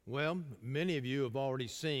Well, many of you have already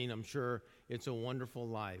seen, I'm sure, It's a Wonderful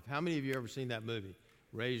Life. How many of you have ever seen that movie?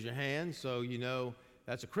 Raise your hand so you know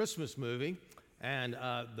that's a Christmas movie. And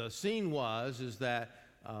the scene is that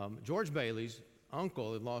George Bailey's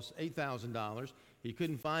uncle had lost $8,000. He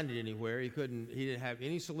couldn't find it anywhere. He didn't have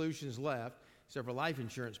any solutions left except for a life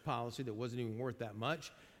insurance policy that wasn't even worth that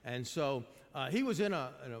much. And so he was in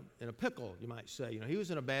a pickle, you might say. He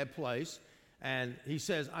was in a bad place. And he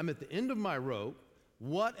says, I'm at the end of my rope.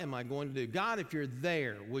 What am I going to do? God, if you're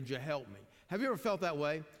there, would you help me? Have you ever felt that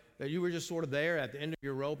way? That you were just sort of there at the end of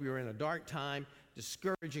your rope, you're in a dark time,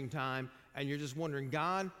 discouraging time, and you're just wondering,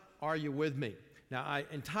 God, are you with me? Now, I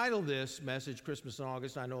entitled this message, Christmas in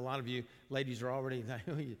August. I know a lot of you ladies are already,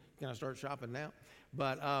 you kind of start shopping now.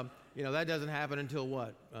 But, that doesn't happen until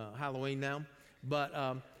what? Halloween now? But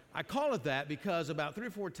I call it that because about 3 or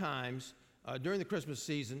 4 times during the Christmas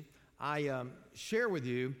season, I share with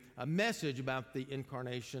you a message about the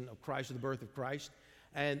incarnation of Christ, or the birth of Christ.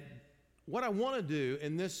 And what I want to do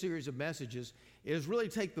in this series of messages is really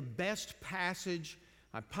take the best passage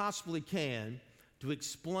I possibly can to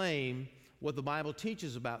explain what the Bible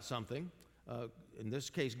teaches about something, in this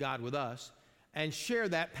case, God with us, and share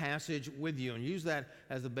that passage with you and use that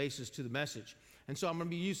as the basis to the message. And so I'm going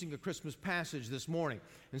to be using a Christmas passage this morning.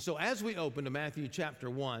 And so as we open to Matthew chapter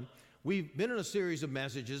 1, we've been in a series of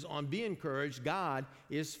messages on Be Encouraged, God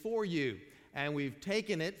is for you. And we've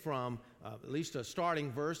taken it from at least a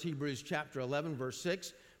starting verse, Hebrews chapter 11, verse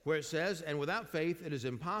 6, where it says, and without faith it is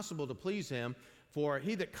impossible to please him, for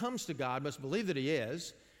he that comes to God must believe that he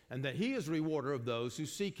is, and that he is a rewarder of those who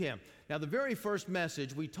seek him. Now, the very first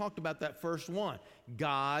message, we talked about that first one.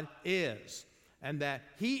 God is, and that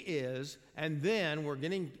he is, and then we're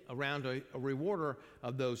getting around a rewarder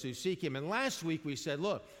of those who seek him. And last week we said,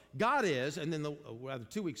 look, God is, and then rather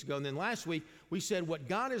 2 weeks ago, and then last week we said what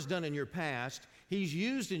God has done in your past, he's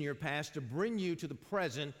used in your past to bring you to the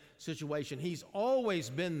present situation. He's always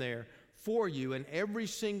been there for you in every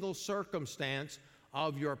single circumstance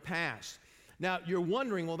of your past. Now, you're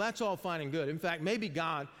wondering, well, that's all fine and good. In fact, maybe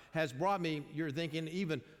God has brought me, you're thinking,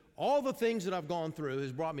 even all the things that I've gone through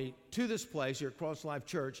has brought me to this place here at Cross Life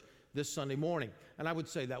Church this Sunday morning. And I would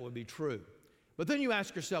say that would be true. But then you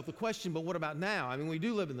ask yourself the question, but what about now? I mean, we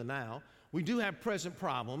do live in the now. We do have present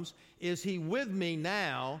problems. Is he with me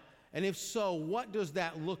now? And if so, what does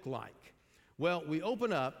that look like? Well, we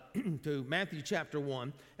open up to Matthew chapter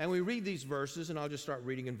 1, and we read these verses, and I'll just start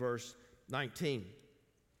reading in verse 19.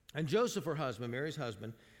 And Joseph, her husband, Mary's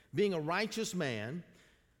husband, being a righteous man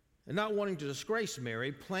and not wanting to disgrace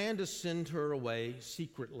Mary, planned to send her away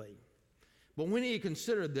secretly. But when he had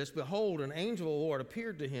considered this, behold, an angel of the Lord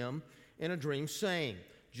appeared to him in a dream, saying,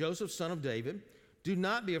 Joseph, son of David, do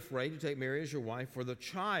not be afraid to take Mary as your wife, for the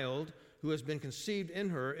child who has been conceived in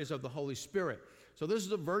her is of the Holy Spirit. So this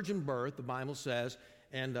is a virgin birth, the Bible says,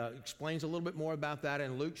 and explains a little bit more about that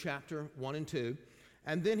in Luke chapter 1 and 2.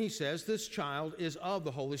 And then he says, this child is of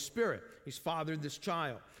the Holy Spirit. He's fathered this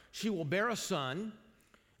child. She will bear a son,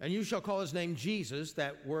 and you shall call his name Jesus,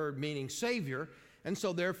 that word meaning Savior. And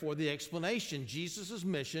so therefore the explanation, Jesus'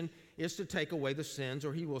 mission is to take away the sins,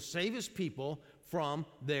 or he will save his people from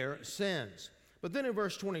their sins. But then in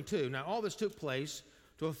verse 22, now all this took place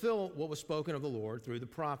to fulfill what was spoken of the Lord through the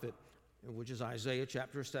prophet, which is Isaiah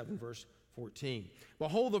chapter 7, verse 14.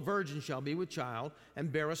 Behold, the virgin shall be with child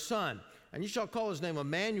and bear a son, and you shall call his name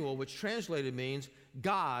Emmanuel, which translated means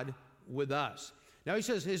God with us. Now he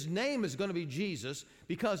says his name is going to be Jesus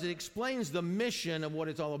because it explains the mission of what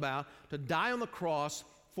it's all about, to die on the cross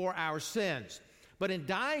for our sins. But in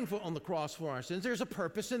dying on the cross for our sins, there's a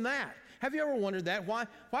purpose in that. Have you ever wondered that? Why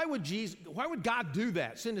would God do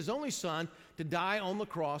that? Send his only son to die on the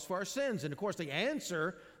cross for our sins? And of course the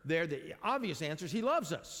answer there, the obvious answer is he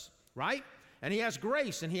loves us, right? And he has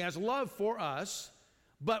grace and he has love for us.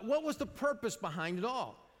 But what was the purpose behind it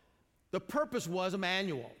all? The purpose was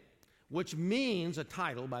Emmanuel, which means, a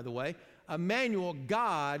title, by the way, Emmanuel,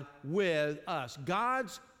 God with us.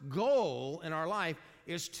 God's goal in our life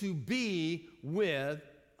is to be with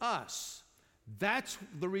us. That's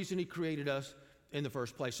the reason he created us in the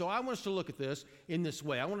first place. So I want us to look at this in this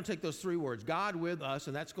way. I want to take those 3 words, God with us,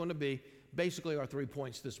 and that's going to be basically our 3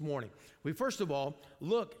 points this morning. We first of all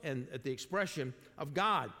look at the expression of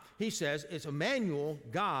God. He says it's Emmanuel,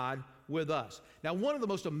 God with us. Now, one of the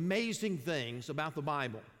most amazing things about the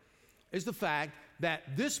Bible is the fact that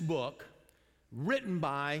this book, written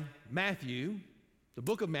by Matthew, the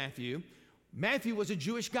book of Matthew, Matthew was a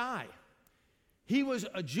Jewish guy. He was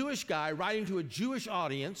a Jewish guy writing to a Jewish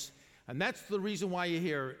audience, and that's the reason why you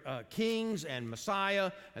hear kings and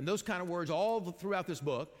Messiah and those kind of words all throughout this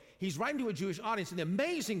book. He's writing to a Jewish audience, and the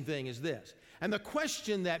amazing thing is this. And the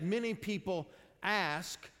question that many people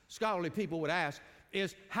ask, scholarly people would ask,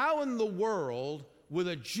 is how in the world would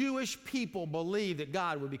a Jewish people believe that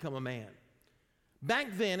God would become a man? Back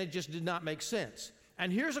then, it just did not make sense.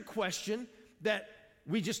 And here's a question that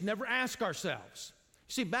we just never ask ourselves.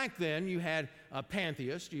 See, back then, you had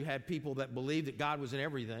pantheists. You had people that believed that God was in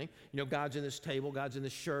everything. You know, God's in this table, God's in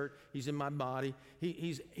this shirt, He's in my body.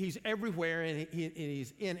 He's everywhere, and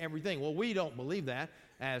He's in everything. Well, we don't believe that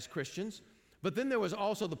as Christians. But then there was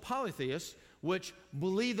also the polytheists, which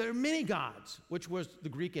believed there are many gods, which was the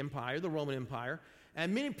Greek Empire, the Roman Empire.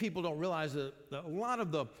 And many people don't realize that a lot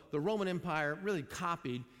of the Roman Empire really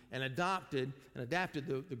copied and adapted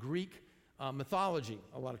the Greek mythology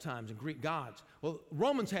a lot of times, and Greek gods. Well,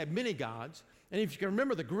 Romans had many gods, and if you can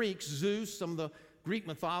remember the Greeks, Zeus, some of the Greek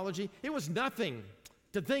mythology, it was nothing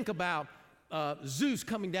to think about Zeus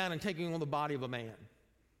coming down and taking on the body of a man.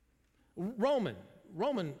 Roman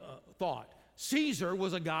thought Caesar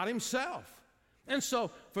was a god himself. And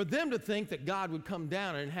so for them to think that God would come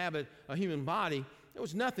down and inhabit a human body, it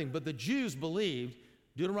was nothing. But the Jews believed,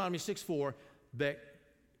 Deuteronomy 6:4, that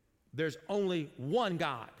there's only one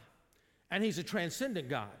God. And He's a transcendent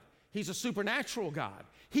God. He's a supernatural God.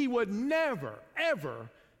 He would never, ever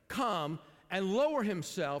come and lower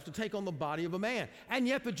Himself to take on the body of a man. And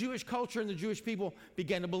yet the Jewish culture and the Jewish people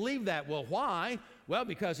began to believe that. Well, why? Well,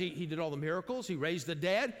 because he did all the miracles. He raised the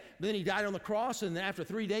dead. Then He died on the cross, and then after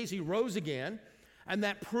 3 days He rose again. And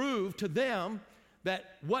that proved to them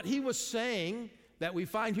that what He was saying that we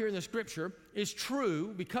find here in the Scripture is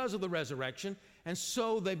true because of the resurrection. And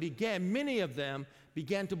so many of them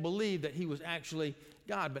began to believe that He was actually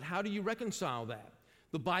God. But how do you reconcile that?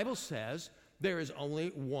 The Bible says there is only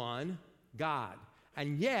one God.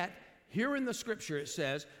 And yet, here in the Scripture it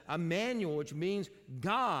says, Emmanuel, which means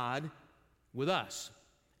God with us.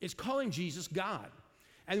 It's calling Jesus God.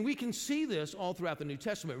 And we can see this all throughout the New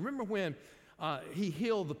Testament. Remember when He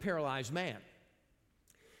healed the paralyzed man?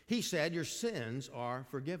 He said, your sins are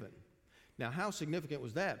forgiven. Now, how significant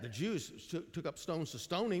was that? The Jews took up stones to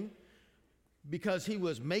stone Him because He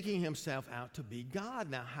was making Himself out to be God.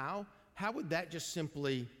 Now, how would that just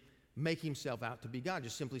simply make Himself out to be God?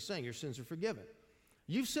 Just simply saying, your sins are forgiven.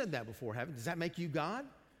 You've said that before, haven't you? Does that make you God?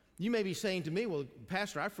 You may be saying to me, well,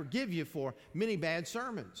 Pastor, I forgive you for many bad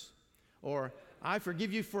sermons. Or, I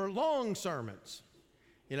forgive you for long sermons.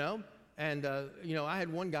 You know? And, I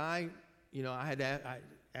had one guy, I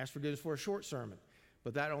asked forgiveness for a short sermon.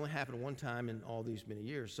 But that only happened one time in all these many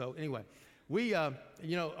years. So anyway, we,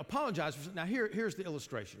 apologize for. Now here's the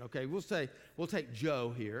illustration. Okay, we'll take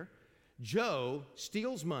Joe here. Joe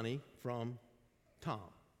steals money from Tom,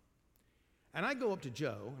 and I go up to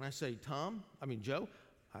Joe and I say, Joe,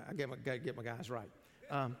 I gotta get my guys right.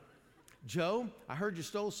 Joe, I heard you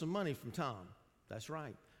stole some money from Tom. That's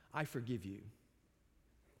right. I forgive you.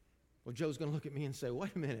 Well, Joe's going to look at me and say,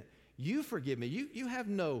 wait a minute. You forgive me. You have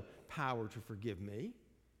no power to forgive me.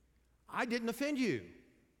 I didn't offend you.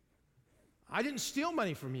 I didn't steal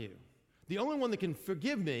money from you. The only one that can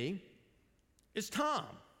forgive me is Tom.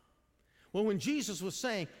 Well, when Jesus was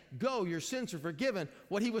saying, go, your sins are forgiven,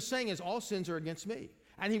 what He was saying is all sins are against me.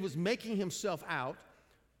 And He was making Himself out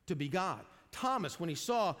to be God. Thomas, when he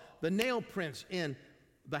saw the nail prints in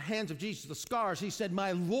the hands of Jesus, the scars, he said,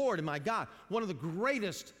 my Lord and my God. One of the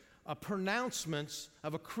greatest pronouncements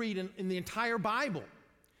of a creed in the entire Bible.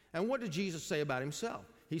 And what did Jesus say about Himself?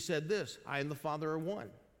 He said this, I and the Father are one.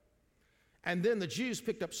 And then the Jews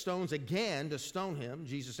picked up stones again to stone Him,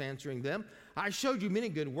 Jesus answering them, I showed you many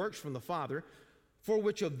good works from the Father, for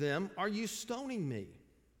which of them are you stoning me?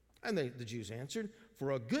 And the Jews answered,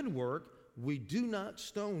 for a good work we do not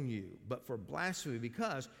stone you, but for blasphemy,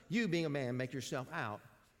 because you, being a man, make yourself out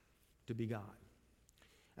to be God.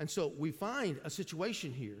 And so we find a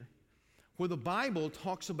situation here where the Bible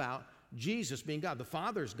talks about Jesus being God. The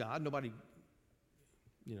Father's God. Nobody,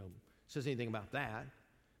 says anything about that.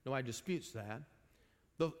 Nobody disputes that.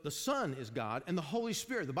 The Son is God, and the Holy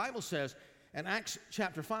Spirit. The Bible says in Acts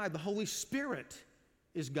chapter 5, the Holy Spirit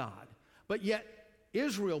is God. But yet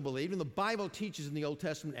Israel believed, and the Bible teaches in the Old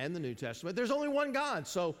Testament and the New Testament, there's only one God.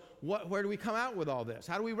 So where do we come out with all this?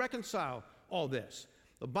 How do we reconcile all this?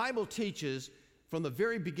 The Bible teaches from the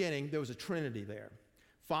very beginning there was a Trinity there.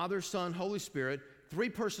 Father, Son, Holy Spirit, three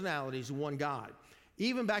personalities, one God.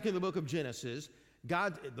 Even back in the book of Genesis,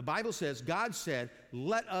 the Bible says, God said,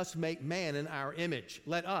 let us make man in our image.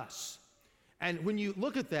 Let us. And when you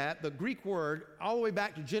look at that, the Greek word, all the way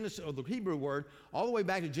back to Genesis, or the Hebrew word, all the way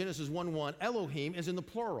back to Genesis 1:1, Elohim is in the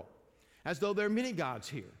plural, as though there are many gods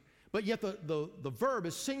here. But yet the verb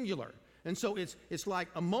is singular. And so it's like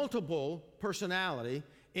a multiple personality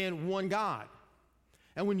in one God.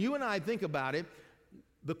 And when you and I think about it,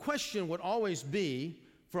 the question would always be,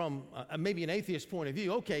 from maybe an atheist point of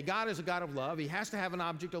view, okay, God is a God of love. He has to have an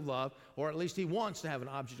object of love, or at least he wants to have an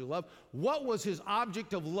object of love. What was his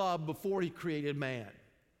object of love before he created man?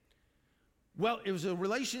 Well, it was a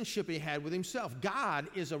relationship he had with himself. God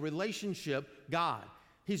is a relationship God.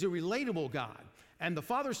 He's a relatable God. And the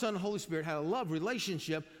Father, Son, and Holy Spirit had a love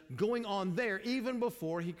relationship going on there even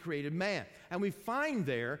before he created man. And we find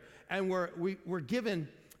there, and we're given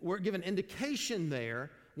indication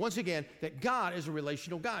there, once again, that God is a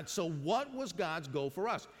relational God. So what was God's goal for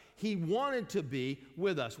us? He wanted to be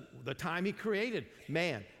with us. The time he created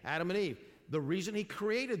man, Adam and Eve, the reason he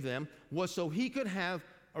created them was so he could have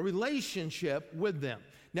a relationship with them.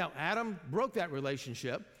 Now, Adam broke that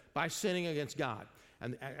relationship by sinning against God.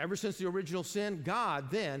 And ever since the original sin, God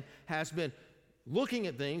then has been looking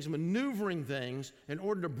at things, maneuvering things in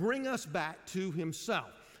order to bring us back to himself.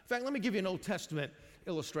 In fact, let me give you an Old Testament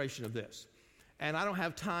illustration of this. And I don't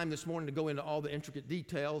have time this morning to go into all the intricate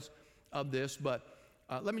details of this, but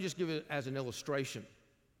let me just give it as an illustration.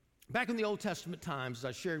 Back in the Old Testament times, as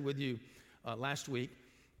I shared with you last week,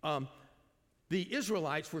 the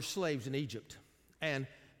Israelites were slaves in Egypt. And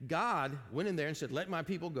God went in there and said, let my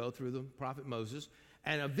people go, through the prophet Moses.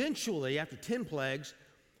 And eventually, after 10 plagues,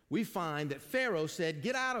 we find that Pharaoh said,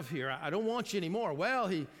 get out of here. I don't want you anymore. Well,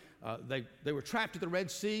 they were trapped at the Red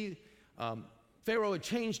Sea. Pharaoh had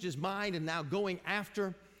changed his mind and now going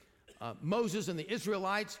after Moses and the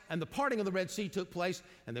Israelites, and the parting of the Red Sea took place,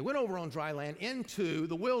 and they went over on dry land into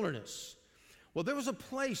the wilderness. Well, there was a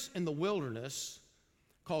place in the wilderness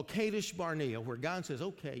called Kadesh Barnea where God says,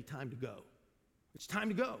 okay, time to go. It's time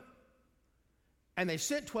to go. And they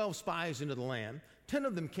sent 12 spies into the land. 10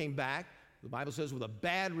 of them came back, the Bible says, with a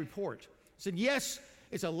bad report. Said, yes,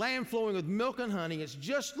 it's a land flowing with milk and honey. It's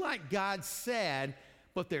just like God said,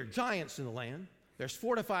 but there are giants in the land. There's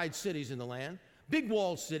fortified cities in the land, big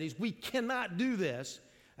walled cities. We cannot do this.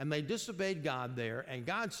 And they disobeyed God there. And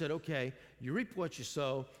God said, okay, you reap what you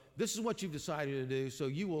sow. This is what you've decided to do, so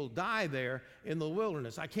you will die there in the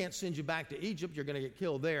wilderness. I can't send you back to Egypt. You're going to get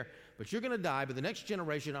killed there. But you're going to die, but the next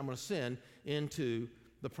generation I'm going to send into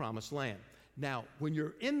the promised land. Now, when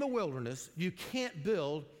you're in the wilderness, you can't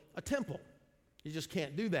build a temple. You just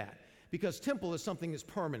can't do that. Because temple is something that's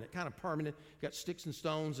permanent, kind of permanent. You've got sticks and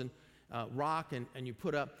stones and rock, and you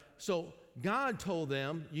put up. So God told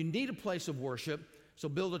them, you need a place of worship, so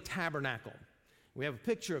build a tabernacle. We have a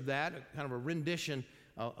picture of that, kind of a rendition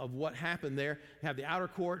of what happened there. You have the outer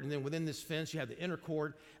court, and then within this fence, you have the inner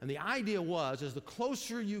court. And the idea was, as the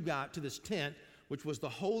closer you got to this tent, which was the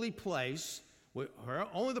holy place, where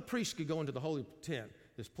only the priest could go into the holy tent,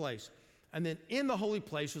 this place. And then in the holy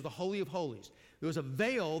place was the Holy of Holies. There was a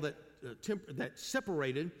veil that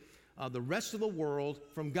separated the rest of the world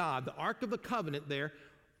from God. The Ark of the Covenant there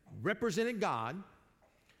represented God,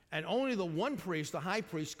 and only the one priest, the high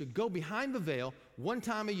priest, could go behind the veil one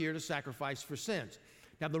time a year to sacrifice for sins.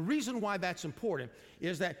 Now, the reason why that's important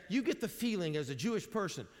is that you get the feeling as a Jewish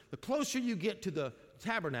person, the closer you get to the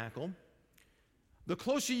tabernacle, the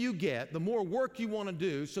closer you get, the more work you want to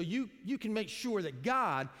do, so you can make sure that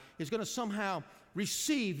God is going to somehow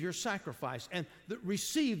receive your sacrifice and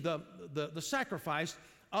receive the sacrifice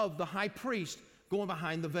of the high priest going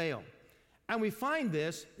behind the veil. And we find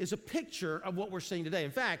this is a picture of what we're seeing today.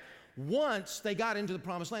 In fact, once they got into the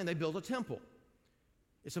promised land, they built a temple.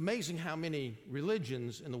 It's amazing how many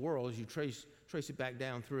religions in the world, as you trace it back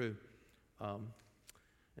down through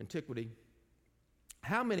antiquity,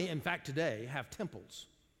 how many, in fact, today have temples.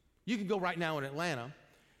 You can go right now in Atlanta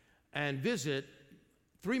and visit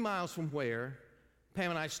 3 miles from where Pam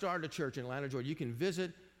and I started a church in Atlanta, Georgia. You can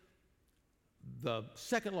visit the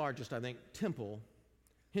second largest, I think, temple,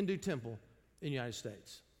 Hindu temple in the United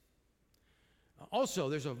States. Also,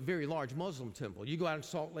 there's a very large Muslim temple. You go out in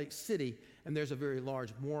Salt Lake City, and there's a very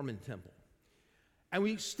large Mormon temple. And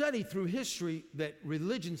we study through history that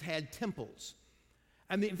religions had temples.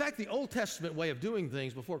 And in fact, the Old Testament way of doing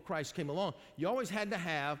things before Christ came along, you always had to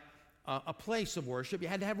have a place of worship. You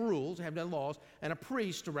had to have rules, you had to have laws, and a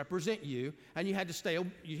priest to represent you, and you had to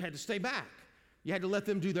stay back. You had to let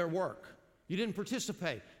them do their work. You didn't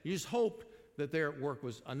participate. You just hoped that their work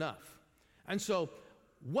was enough. And so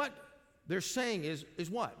what they're saying is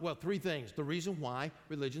what? Well, 3 things. The reason why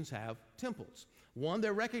religions have temples. One,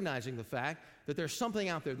 they're recognizing the fact that there's something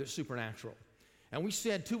out there that's supernatural. And we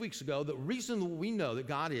said 2 weeks ago, the reason we know that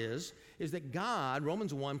God is that God,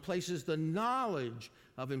 Romans 1, places the knowledge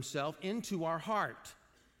of himself into our heart.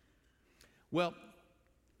 Well,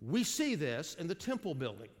 we see this in the temple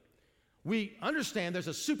building. We understand there's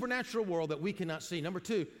a supernatural world that we cannot see. Number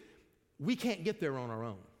 2, we can't get there on our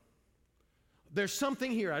own. There's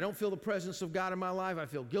something here. I don't feel the presence of God in my life. I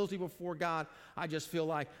feel guilty before God. I just feel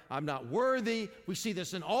like I'm not worthy. We see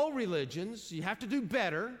this in all religions. You have to do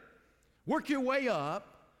better. Work your way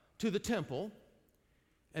up to the temple,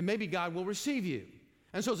 and maybe God will receive you.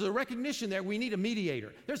 And so there's a recognition there we need a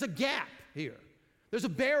mediator. There's a gap here. There's a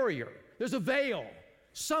barrier. There's a veil.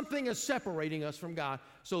 Something is separating us from God.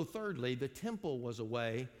 So thirdly, the temple was a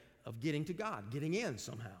way of getting to God, getting in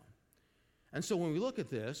somehow. And so when we look at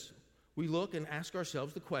this, we look and ask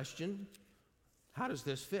ourselves the question, how does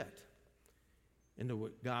this fit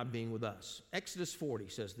into God being with us? Exodus 40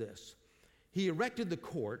 says this: He erected the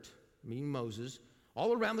court, meaning Moses,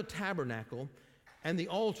 all around the tabernacle and the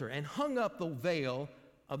altar, and hung up the veil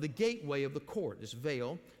of the gateway of the court, this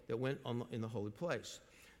veil that went in the holy place.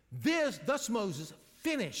 Thus Moses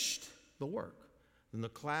finished the work. Then the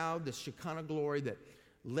cloud, this Shekinah glory that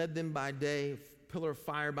led them by day, pillar of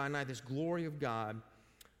fire by night, this glory of God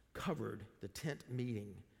covered the tent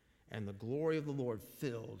meeting, and the glory of the Lord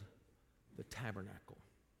filled the tabernacle.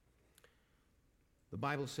 The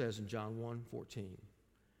Bible says in John 1:14,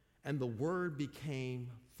 and the Word became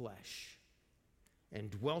flesh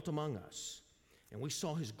and dwelt among us, and we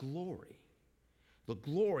saw his glory, the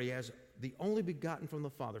glory as the only begotten from the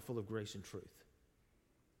Father, full of grace and truth.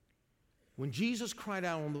 When Jesus cried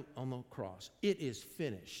out on the cross, it is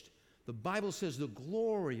finished, the Bible says the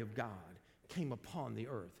glory of God came upon the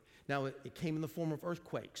earth. Now, it came in the form of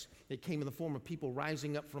earthquakes. It came in the form of people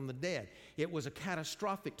rising up from the dead. It was a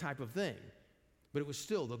catastrophic type of thing, but it was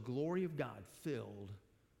still the glory of God filled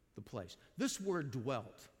the place. This word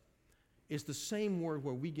dwelt is the same word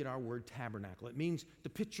where we get our word tabernacle. It means to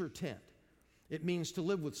pitch your tent. It means to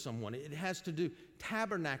live with someone. It has to do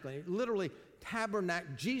tabernacling. It literally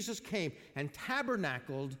Jesus came and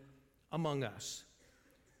tabernacled among us.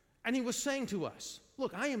 And he was saying to us,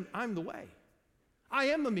 look, I'm the way. I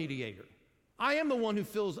am the mediator. I am the one who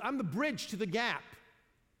fills, I'm the bridge to the gap.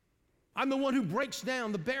 I'm the one who breaks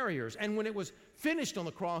down the barriers. And when it was finished on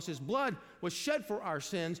the cross, his blood was shed for our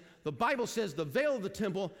sins. The Bible says the veil of the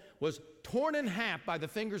temple was torn in half by the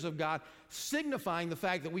fingers of God, signifying the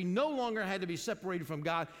fact that we no longer had to be separated from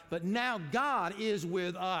God, but now God is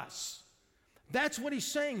with us. That's what he's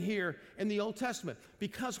saying here in the Old Testament.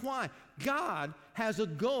 Because why? God has a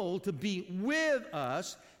goal to be with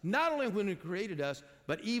us, not only when he created us,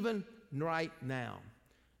 but even right now.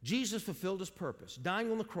 Jesus fulfilled his purpose,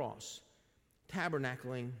 dying on the cross,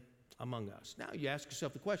 tabernacling among us. Now you ask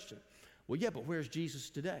yourself the question, well, yeah, but where's Jesus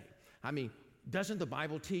today? I mean, doesn't the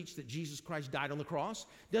Bible teach that Jesus Christ died on the cross?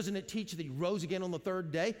 Doesn't it teach that he rose again on the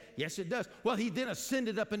third day? Yes, it does. Well, he then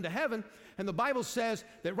ascended up into heaven, and the Bible says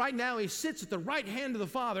that right now he sits at the right hand of the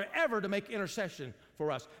Father ever to make intercession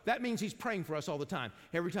for us. That means he's praying for us all the time.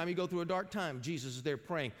 Every time you go through a dark time, Jesus is there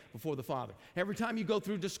praying before the Father. Every time you go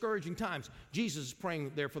through discouraging times, Jesus is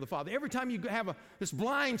praying there for the Father. Every time you have this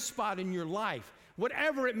blind spot in your life,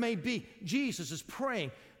 whatever it may be, Jesus is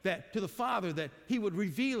praying that to the Father, that he would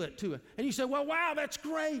reveal it to him. And you say, well, wow, that's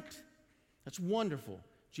great. That's wonderful.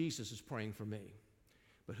 Jesus is praying for me.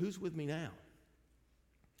 But who's with me now?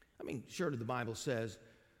 I mean, surely the Bible says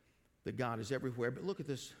that God is everywhere, but look at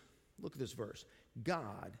this verse.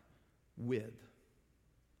 God with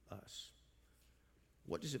us.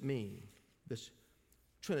 What does it mean? This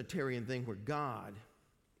Trinitarian thing where God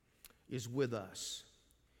is with us.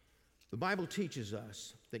 The Bible teaches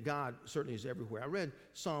us that God certainly is everywhere. I read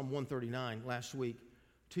Psalm 139 last week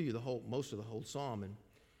to you, most of the whole psalm. And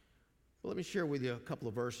let me share with you a couple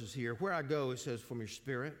of verses here. Where I go, it says, from your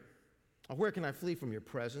spirit. Or where can I flee from your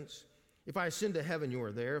presence? If I ascend to heaven, you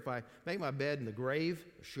are there. If I make my bed in the grave,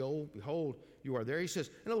 Sheol, behold, you are there. He says,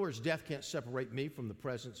 in other words, death can't separate me from the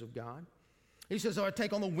presence of God. He says, if I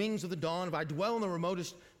take on the wings of the dawn, if I dwell in the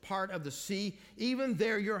remotest part of the sea, even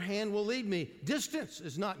there your hand will lead me. Distance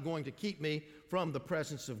is not going to keep me from the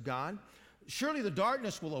presence of God. Surely the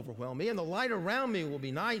darkness will overwhelm me, and the light around me will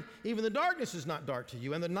be night. Even the darkness is not dark to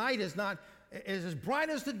you, and the night is as bright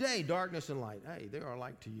as the day, darkness and light. Hey, they are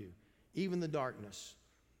light to you. Even the darkness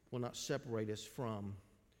will not separate us from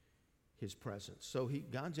his presence. So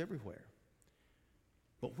God's everywhere.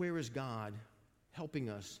 But where is God helping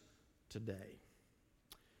us today?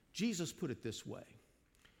 Jesus put it this way.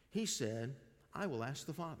 He said, I will ask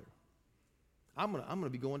the Father. I'm going to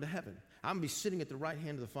be going to heaven. I'm going to be sitting at the right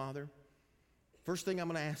hand of the Father. First thing I'm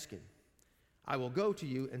going to ask him, I will go to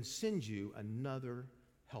you and send you another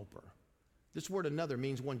helper. This word another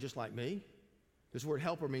means one just like me. This word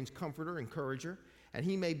helper means comforter, encourager, and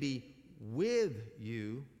he may be with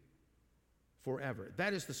you forever.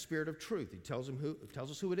 That is the Spirit of truth. He tells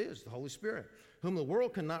us who it is, the Holy Spirit, whom the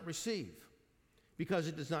world cannot receive because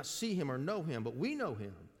it does not see him or know him, but we know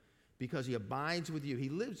him because he abides with you. He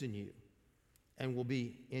lives in you and will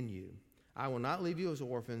be in you. I will not leave you as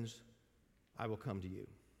orphans. I will come to you.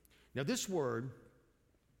 Now, this word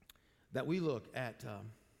that we look at,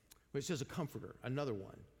 when it says a comforter, another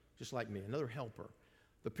one, just like me, another helper.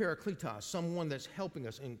 The parakletos, someone that's helping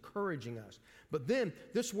us, encouraging us. But then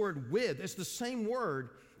this word with, it's the same word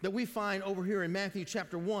that we find over here in Matthew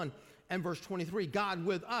chapter 1 and verse 23. God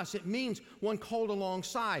with us. It means one called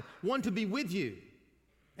alongside, one to be with you.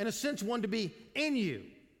 In a sense, one to be in you.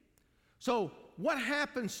 So what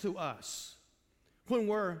happens to us when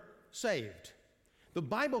we're saved? The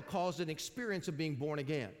Bible calls it an experience of being born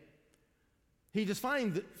again. He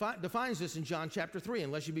defines this in John chapter 3.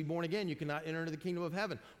 Unless you be born again, you cannot enter into the kingdom of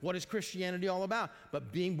heaven. What is Christianity all about?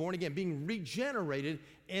 But being born again, being regenerated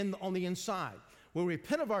on the inside. When we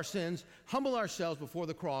repent of our sins, humble ourselves before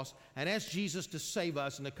the cross, and ask Jesus to save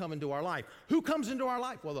us and to come into our life. Who comes into our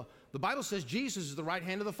life? Well, the Bible says Jesus is the right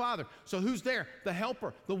hand of the Father. So who's there? The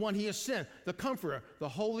helper, the one he has sent, the comforter, the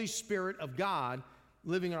Holy Spirit of God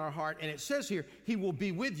living in our heart. And it says here, he will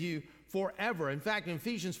be with you forever. In fact, in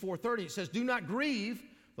Ephesians 4:30, it says, do not grieve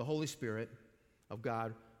the Holy Spirit of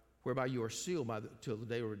God, whereby you are sealed till the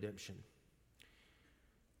day of redemption.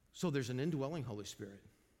 So there's an indwelling Holy Spirit.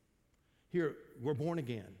 Here, we're born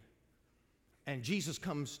again. And Jesus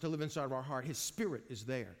comes to live inside of our heart. His Spirit is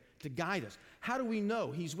there to guide us. How do we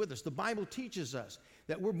know he's with us? The Bible teaches us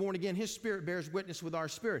that we're born again. His Spirit bears witness with our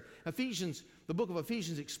spirit. The book of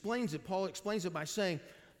Ephesians explains it. Paul explains it by saying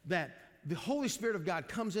that the Holy Spirit of God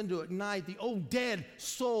comes in to ignite the old dead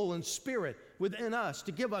soul and spirit within us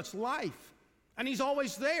to give us life. And he's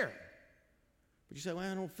always there. But you say, well,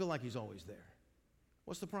 I don't feel like he's always there.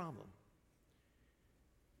 What's the problem?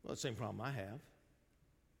 Well, the same problem I have.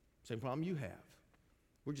 Same problem you have.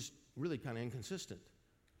 We're just really kind of inconsistent.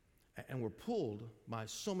 And we're pulled by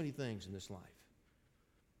so many things in this life.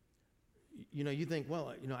 You know, you think,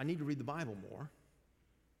 well, I need to read the Bible more.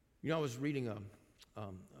 I was reading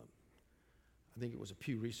I think it was a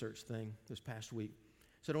Pew Research thing this past week.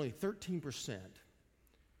 It said only 13%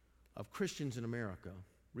 of Christians in America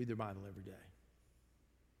read their Bible every day.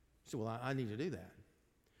 So, well, I need to do that.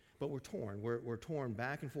 But we're torn. We're torn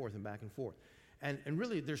back and forth and back and forth. And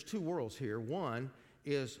really, there's two worlds here. One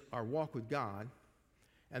is our walk with God,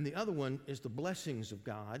 and the other one is the blessings of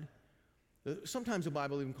God. Sometimes the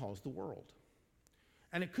Bible even calls the world.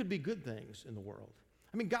 And it could be good things in the world.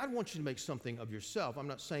 I mean, God wants you to make something of yourself. I'm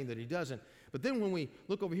not saying that he doesn't. But then when we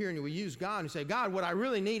look over here and we use God and say, God, what I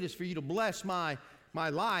really need is for you to bless my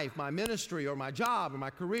life, my ministry, or my job, or my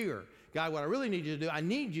career. God, what I really need you to do, I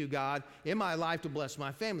need you, God, in my life to bless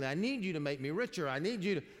my family. I need you to make me richer. I need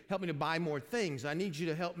you to help me to buy more things. I need you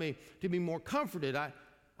to help me to be more comforted.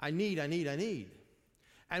 I need.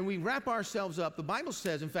 And we wrap ourselves up. The Bible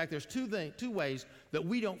says, in fact, there's two ways that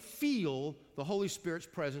we don't feel the Holy Spirit's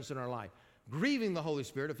presence in our life. Grieving the Holy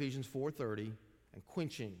Spirit, Ephesians 4:30, and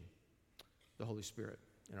quenching the Holy Spirit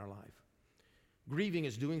in our life. Grieving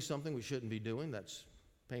is doing something we shouldn't be doing. That's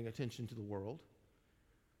paying attention to the world.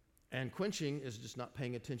 And quenching is just not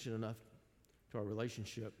paying attention enough to our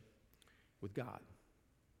relationship with God.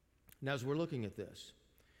 Now, as we're looking at this,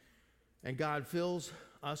 and God fills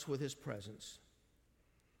us with his presence,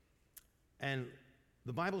 and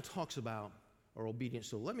the Bible talks about our obedience.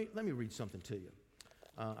 So let me read something to you.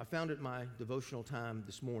 I found it in my devotional time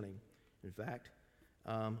this morning. In fact,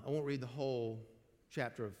 I won't read the whole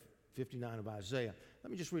chapter of 59 of Isaiah.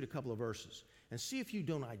 Let me just read a couple of verses and see if you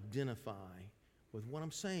don't identify with what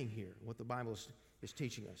I'm saying here, what the Bible is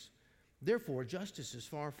teaching us. Therefore, justice is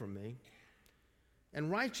far from me,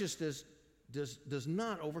 and righteousness does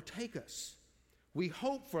not overtake us. We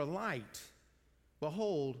hope for light.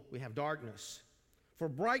 Behold, we have darkness. For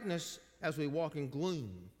brightness as we walk in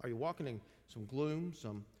gloom. Are you walking in some gloom?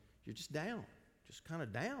 You're just down, just kind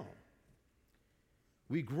of down.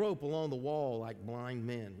 We grope along the wall like blind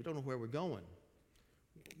men. We don't know where we're going.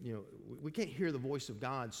 We can't hear the voice of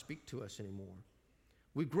God speak to us anymore.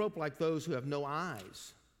 We grope like those who have no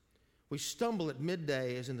eyes. We stumble at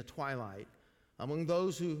midday as in the twilight. Among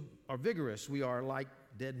those who are vigorous, we are like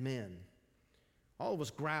dead men. All of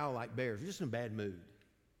us growl like bears. We're just in a bad mood.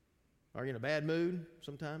 Are you in a bad mood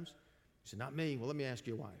sometimes? You say, not me. Well, let me ask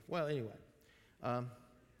your wife. Well, anyway. And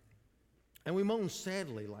we moan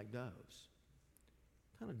sadly like doves.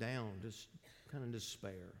 Kind of down, just kind of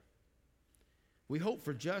despair. We hope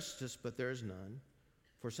for justice, but there is none.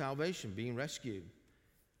 For salvation, being rescued,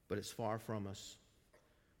 but it's far from us.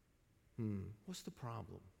 What's the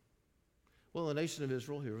problem? Well, the nation of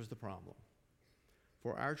Israel, here was the problem.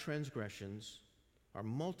 For our transgressions are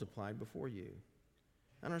multiplied before you,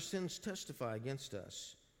 and our sins testify against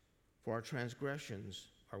us. For our transgressions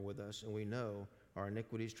are with us, and we know our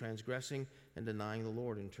iniquities, transgressing and denying the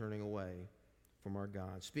Lord and turning away from our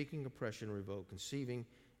God, speaking oppression and revolt, conceiving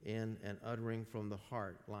in and uttering from the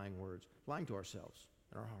heart lying words, lying to ourselves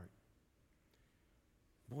in our heart.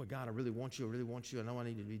 Boy, God, I really want you. I know I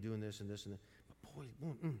need to be doing this and this and that. But boy,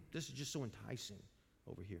 this is just so enticing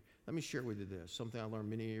over here. Let me share with you this, something I learned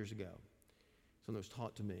many years ago, something that was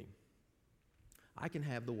taught to me. I can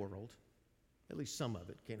have the world, at least some of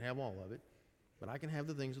it. Can't have all of it, but I can have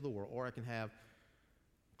the things of the world, or I can have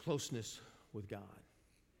closeness with God,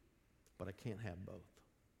 but I can't have both.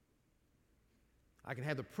 I can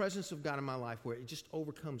have the presence of God in my life where it just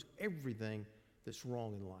overcomes everything that's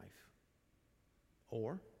wrong in life.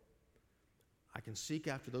 Or I can seek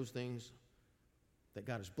after those things that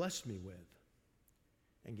God has blessed me with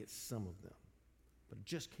and get some of them, but I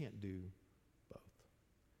just can't do both.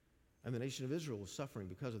 And the nation of Israel was suffering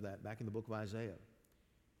because of that back in the book of Isaiah.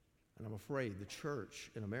 And I'm afraid the church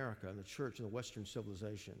in America and the church in the Western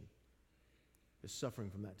civilization is suffering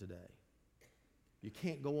from that today. You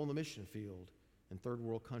can't go on the mission field in third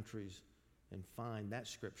world countries and find that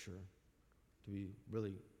scripture to be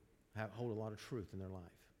really hold a lot of truth in their life.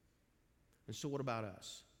 And so what about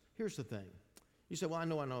us? Here's the thing. You say, well, I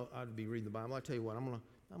know I'd be reading the Bible. I tell you what, I'm going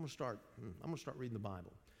to start reading the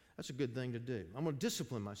Bible. That's a good thing to do. I'm going to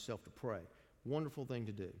discipline myself to pray. Wonderful thing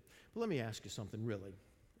to do. But let me ask you something really.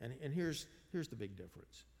 And here's the big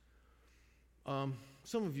difference.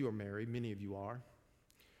 Some of you are married, many of you are.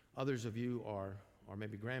 Others of you are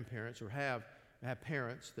maybe grandparents or have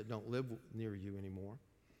parents that don't live near you anymore.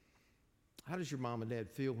 How does your mom and dad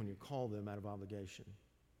feel when you call them out of obligation?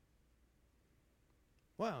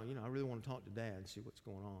 Well, I really want to talk to Dad and see what's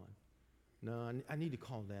going on. No, I need to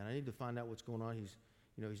call Dad. I need to find out what's going on.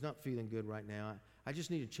 He's not feeling good right now. I just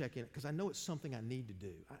need to check in because I know it's something I need to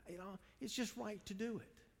do. It's just right to do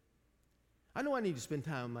it. I know I need to spend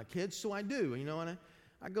time with my kids, so I do. And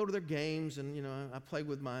I go to their games and, I play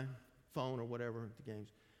with my phone or whatever at the games.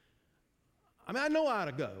 I know I ought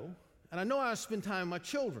to go, and I know I ought to spend time with my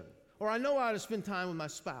children, or I know I ought to spend time with my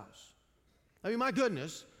spouse. My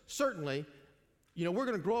goodness, certainly, we're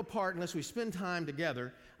going to grow apart unless we spend time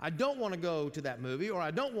together. I don't want to go to that movie, or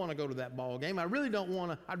I don't want to go to that ball game. I really don't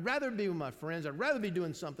want to. I'd rather be with my friends. I'd rather be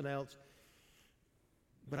doing something else,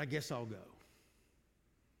 but I guess I'll go.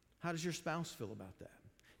 How does your spouse feel about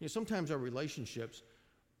that? Sometimes our relationships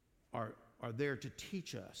are there to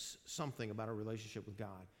teach us something about our relationship with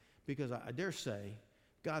God. Because I dare say,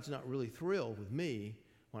 God's not really thrilled with me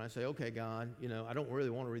when I say, okay, God, I don't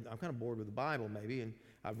really want to read. I'm kind of bored with the Bible maybe, and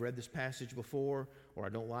I've read this passage before, or I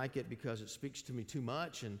don't like it because it speaks to me too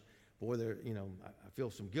much, and boy, I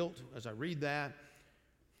feel some guilt as I read that,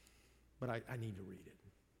 but I need to read it.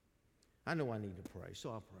 I know I need to pray,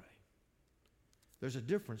 so I'll pray. There's a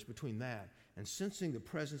difference between that and sensing the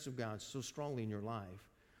presence of God so strongly in your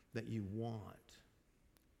life that you want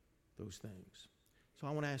those things. So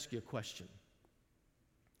I want to ask you a question.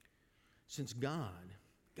 Since God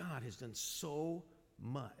has done so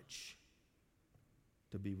much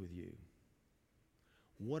to be with you,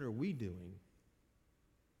 what are we doing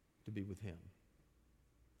to be with Him?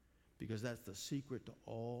 Because that's the secret to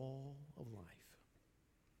all of life.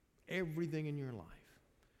 Everything in your life,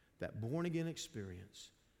 that born-again experience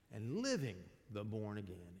and living the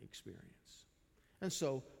born-again experience. And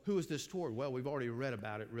so, who is this toward? Well, we've already read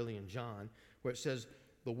about it really in John, where it says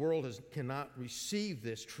the world cannot receive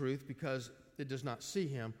this truth because it does not see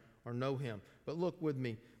Him or know Him. But look with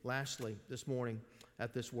me, lastly, this morning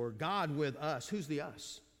at this word, God with us. Who's the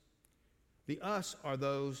us? The us are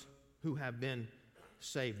those who have been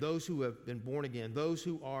saved, those who have been born again, those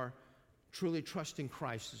who are truly trusting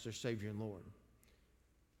Christ as their Savior and Lord.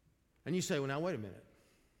 And you say, well, now, wait a minute.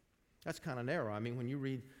 That's kind of narrow. When you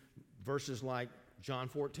read verses like John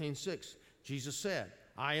 14:6, Jesus said,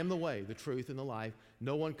 I am the way, the truth, and the life.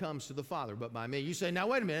 No one comes to the Father but by me. You say, now,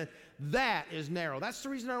 wait a minute. That is narrow. That's the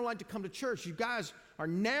reason I don't like to come to church. You guys are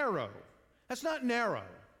narrow. That's not narrow.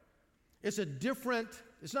 It's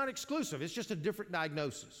not exclusive. It's just a different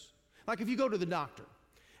diagnosis. Like if you go to the doctor,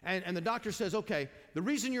 and the doctor says, okay, the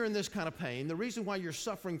reason you're in this kind of pain, the reason why you're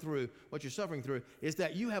suffering through what you're suffering through is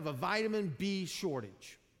that you have a vitamin B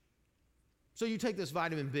shortage. So you take this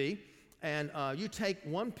vitamin B, and you take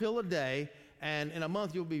one pill a day, and in a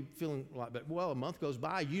month you'll be feeling a lot better. Well, a month goes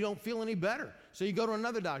by, you don't feel any better. So you go to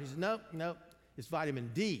another doctor. He says, nope, it's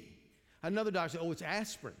vitamin D. Another doctor says, it's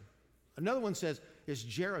aspirin. Another one says, it's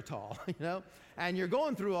Geritol, And you're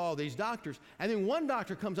going through all these doctors, and then one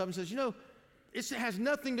doctor comes up and says, it has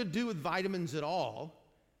nothing to do with vitamins at all.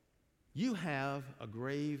 You have a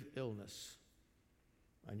grave illness,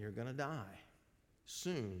 and you're going to die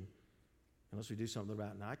soon unless we do something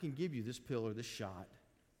about it. Now, I can give you this pill or this shot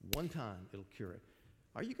one time, it'll cure it.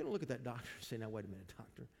 Are you going to look at that doctor and say, now, wait a minute,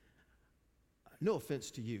 doctor? No offense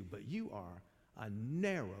to you, but you are a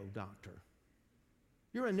narrow doctor.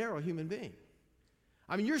 You're a narrow human being.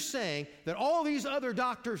 I mean, you're saying that all these other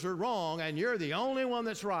doctors are wrong and you're the only one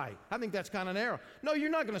that's right. I think that's kind of narrow. No, you're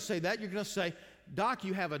not going to say that. You're going to say, Doc,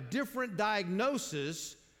 you have a different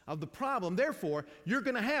diagnosis of the problem. Therefore, you're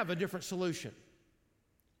going to have a different solution.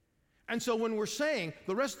 And so when we're saying,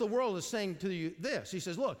 the rest of the world is saying to you this, he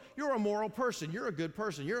says, look, you're a moral person. You're a good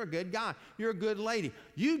person. You're a good guy. You're a good lady.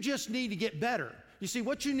 You just need to get better. You see,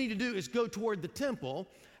 what you need to do is go toward the temple,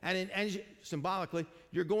 and symbolically,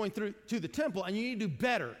 you're going through to the temple, and you need to do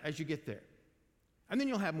better as you get there. And then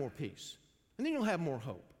you'll have more peace. And then you'll have more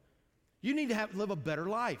hope. You need to live a better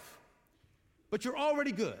life. But you're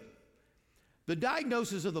already good. The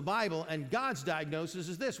diagnosis of the Bible and God's diagnosis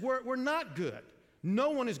is this: we're not good.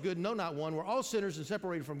 No one is good, no, not one. We're all sinners and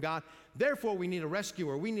separated from God. Therefore, we need a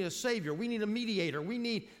rescuer. We need a savior. We need a mediator. We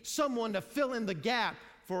need someone to fill in the gap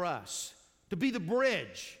for us, to be the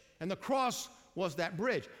bridge. And the cross was that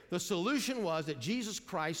bridge. The solution was that Jesus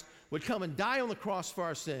Christ would come and die on the cross for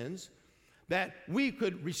our sins, that we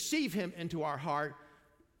could receive him into our heart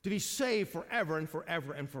to be saved forever and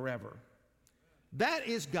forever and forever. That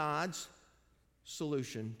is God's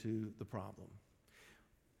solution to the problem.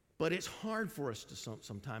 But it's hard for us to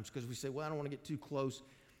sometimes, because we say, well, I don't want to get too close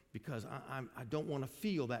because I don't want to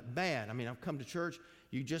feel that bad. I mean, I've come to church.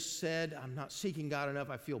 You just said I'm not seeking God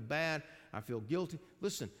enough. I feel bad. I feel guilty.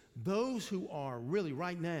 Listen, those who are really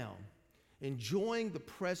right now enjoying the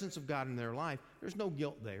presence of God in their life, there's no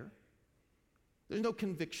guilt there. There's no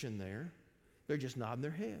conviction there. They're just nodding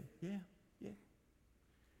their head. Yeah.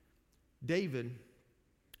 David,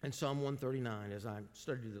 in Psalm 139, as I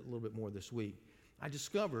studied it a little bit more this week, I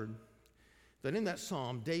discovered that in that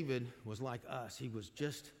psalm, David was like us. He was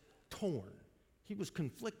just torn. He was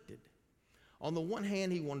conflicted. On the one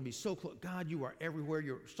hand, he wanted to be so close. God, you are everywhere.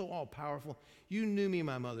 You're so all-powerful. You knew me in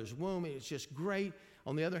my mother's womb. It's just great.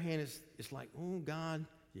 On the other hand, it's like, oh, God,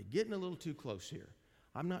 you're getting a little too close here.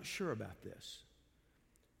 I'm not sure about this.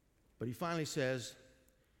 But he finally says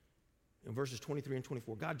in verses 23 and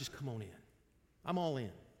 24, God, just come on in. I'm all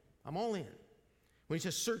in. I'm all in. When he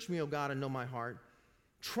says, search me, O God, and know my heart.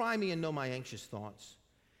 Try me and know my anxious thoughts,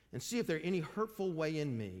 and see if there any hurtful way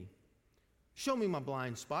in me. Show me my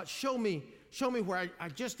blind spots. Show me where I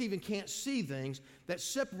just even can't see things that's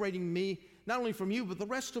separating me not only from you, but the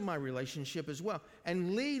rest of my relationship as well.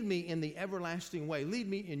 And lead me in the everlasting way. Lead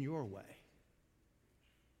me in your way.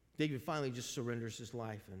 David finally just surrenders his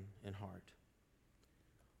life and heart.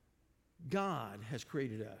 God has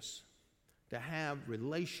created us to have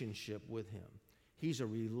relationship with him. He's a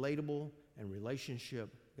relatable and relationship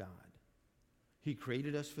God. He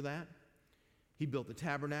created us for that. He built the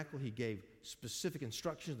tabernacle. He gave specific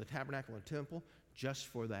instructions, the tabernacle and temple, just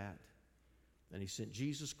for that. And he sent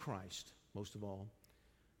Jesus Christ, most of all,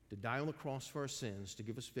 to die on the cross for our sins, to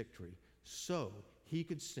give us victory, so he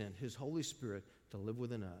could send his Holy Spirit to live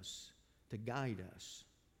within us, to guide us,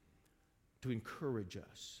 to encourage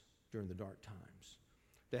us during the dark times,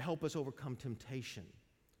 to help us overcome temptation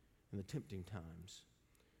in the tempting times,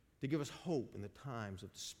 to give us hope in the times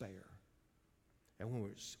of despair. And when we're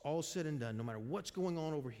all said and done, no matter what's going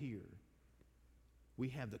on over here, we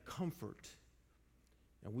have the comfort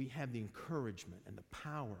and we have the encouragement and the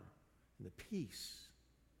power and the peace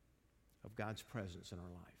of God's presence in our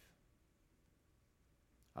life.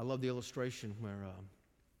 I love the illustration where a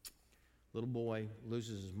little boy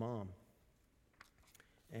loses his mom.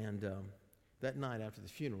 And that night after the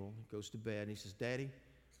funeral, he goes to bed and he says, Daddy,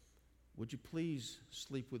 would you please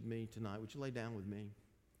sleep with me tonight? Would you lay down with me?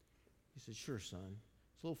 He said, sure, son.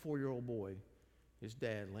 This little 4-year-old boy, his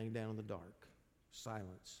dad laying down in the dark,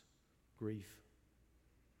 silence, grief.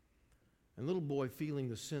 And little boy feeling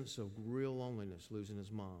the sense of real loneliness, losing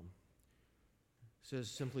his mom, says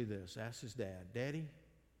simply this, asks his dad, Daddy,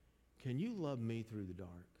 can you love me through the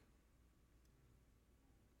dark?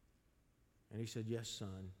 And he said, yes,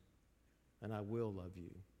 son, and I will love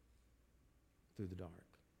you through the dark.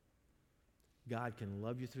 God can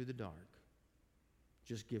love you through the dark.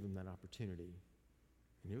 Just give him that opportunity,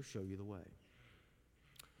 and he'll show you the way.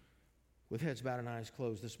 With heads bowed and eyes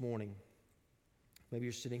closed this morning, maybe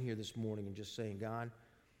you're sitting here this morning and just saying, God,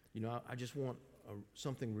 I just want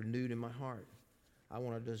something renewed in my heart. I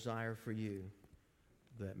want a desire for you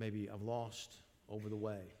that maybe I've lost over the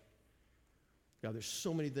way. God, there's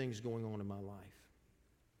so many things going on in my life,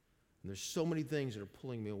 and there's so many things that are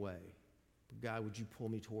pulling me away. But God, would you pull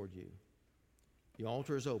me toward you? The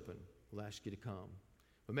altar is open. We'll ask you to come.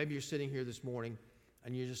 But maybe you're sitting here this morning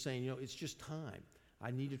and you're just saying, it's just time.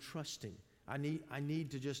 I need to trust him. I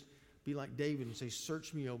need to just be like David and say,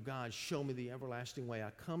 search me, O God, show me the everlasting way. I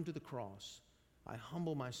come to the cross. I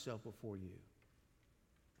humble myself before you.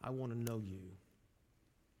 I want to know you.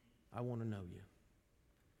 I want to know you.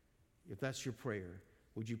 If that's your prayer,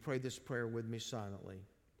 would you pray this prayer with me silently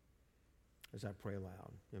as I pray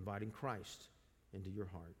aloud, inviting Christ into your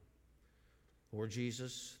heart? Lord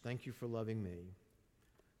Jesus, thank you for loving me.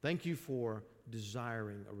 Thank you for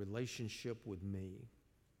desiring a relationship with me.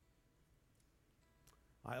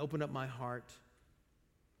 I open up my heart.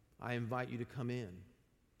 I invite you to come in.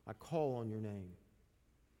 I call on your name.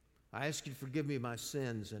 I ask you to forgive me my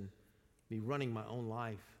sins and me running my own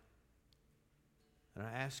life. And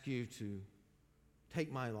I ask you to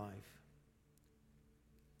take my life.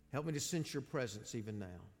 Help me to sense your presence even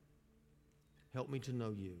now. Help me to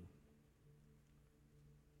know you.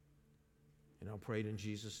 And I'll pray it in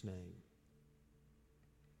Jesus' name.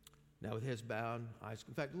 Now with heads bowed, eyes,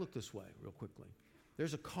 in fact, look this way real quickly.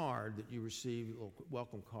 There's a card that you received, a little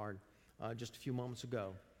welcome card, just a few moments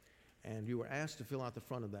ago. And you were asked to fill out the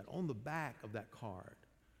front of that. On the back of that card,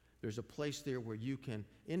 there's a place there where you can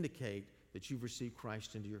indicate that you've received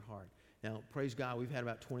Christ into your heart. Now, praise God, we've had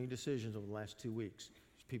about 20 decisions over the last 2 weeks.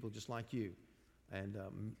 There's people just like you. And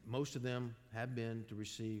most of them have been to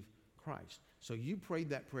receive Christ. So you prayed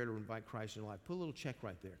that prayer to invite Christ in your life. Put a little check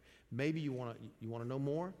right there. Maybe you want to know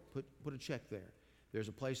more? Put a check there. There's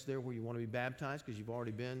a place there where you want to be baptized because you've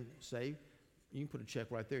already been saved. You can put a check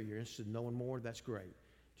right there. You're interested in knowing more? That's great.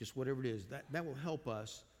 Just whatever it is. That will help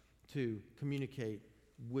us to communicate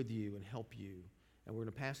with you and help you. And we're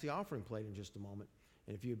going to pass the offering plate in just a moment.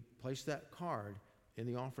 And if you place that card in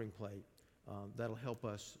the offering plate, that'll help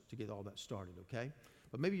us to get all that started, okay?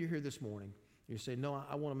 But maybe you're here this morning. You say, no,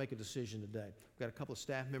 I want to make a decision today. We've got a couple of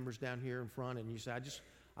staff members down here in front, and you say,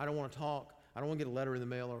 I don't want to talk. I don't want to get a letter in the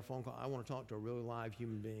mail or a phone call. I want to talk to a really live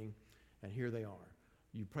human being, and here they are.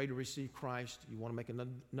 You pray to receive Christ. You want to make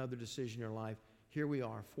another decision in your life. Here we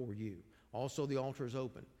are for you. Also, the altar is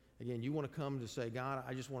open. Again, you want to come to say, God,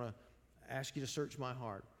 I just want to ask you to search my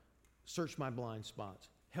heart, search my blind spots.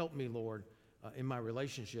 Help me, Lord, in my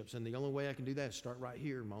relationships. And the only way I can do that is start right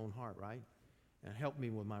here in my own heart, right? And help me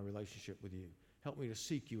with my relationship with you. Help me to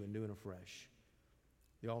seek you anew and afresh.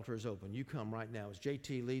 The altar is open. You come right now. As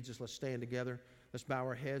JT leads us, let's stand together. Let's bow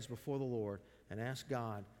our heads before the Lord and ask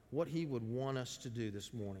God what he would want us to do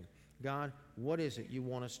this morning. God, what is it you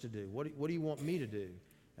want us to do? What do you want me to do?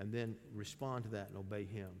 And then respond to that and obey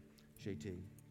him. JT.